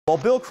Well,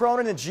 Bill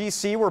Cronin and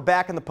GC were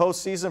back in the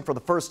postseason for the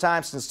first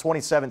time since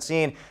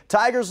 2017.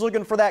 Tigers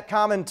looking for that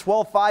common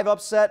 12-5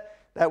 upset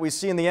that we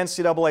see in the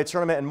NCAA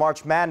tournament in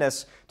March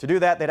Madness. To do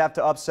that, they'd have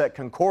to upset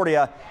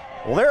Concordia.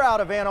 Well, they're out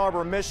of Ann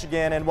Arbor,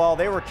 Michigan, and while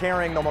they were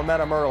carrying the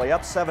momentum early,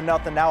 up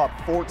 7-0, now up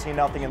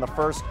 14-0 in the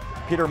first.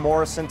 Peter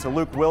Morrison to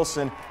Luke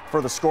Wilson for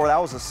the score. That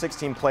was a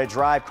 16-play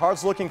drive.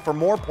 Cards looking for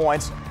more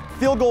points.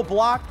 Field goal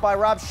blocked by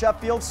Rob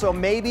Sheffield, so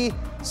maybe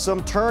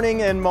some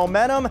turning in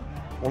momentum.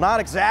 Well,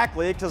 not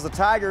exactly, because the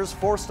Tigers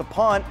forced a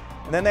punt,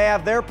 and then they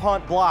have their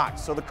punt blocked.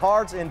 So the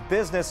Cards in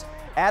business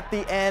at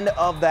the end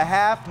of the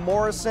half.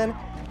 Morrison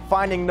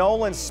finding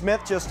Nolan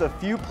Smith just a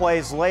few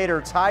plays later.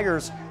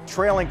 Tigers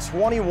trailing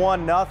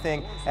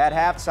 21-0 at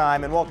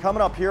halftime. And well,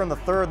 coming up here in the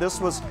third,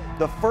 this was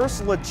the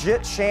first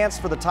legit chance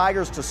for the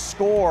Tigers to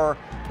score,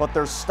 but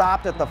they're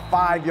stopped at the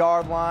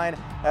 5-yard line.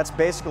 That's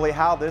basically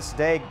how this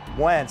day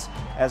went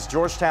as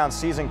Georgetown's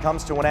season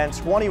comes to an end.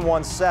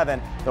 21-7,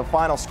 the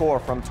final score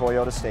from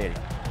Toyota Stadium.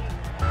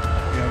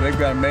 You know,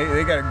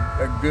 they got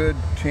a good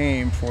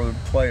team for the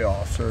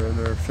playoffs.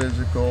 They're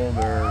physical,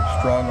 they're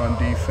strong on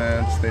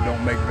defense, they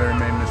don't make very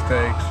many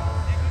mistakes.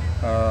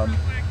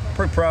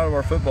 Pretty proud of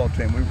our football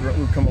team.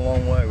 We've come a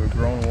long way. We've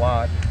grown a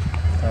lot.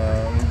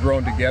 We've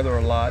grown together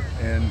a lot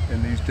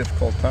in these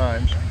difficult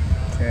times,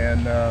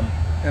 and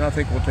I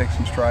think we'll take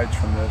some strides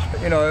from this.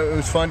 You know, it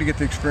was fun to get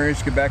the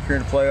experience, get back here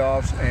in the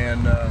playoffs,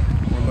 and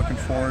we're looking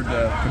forward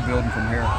to building from here.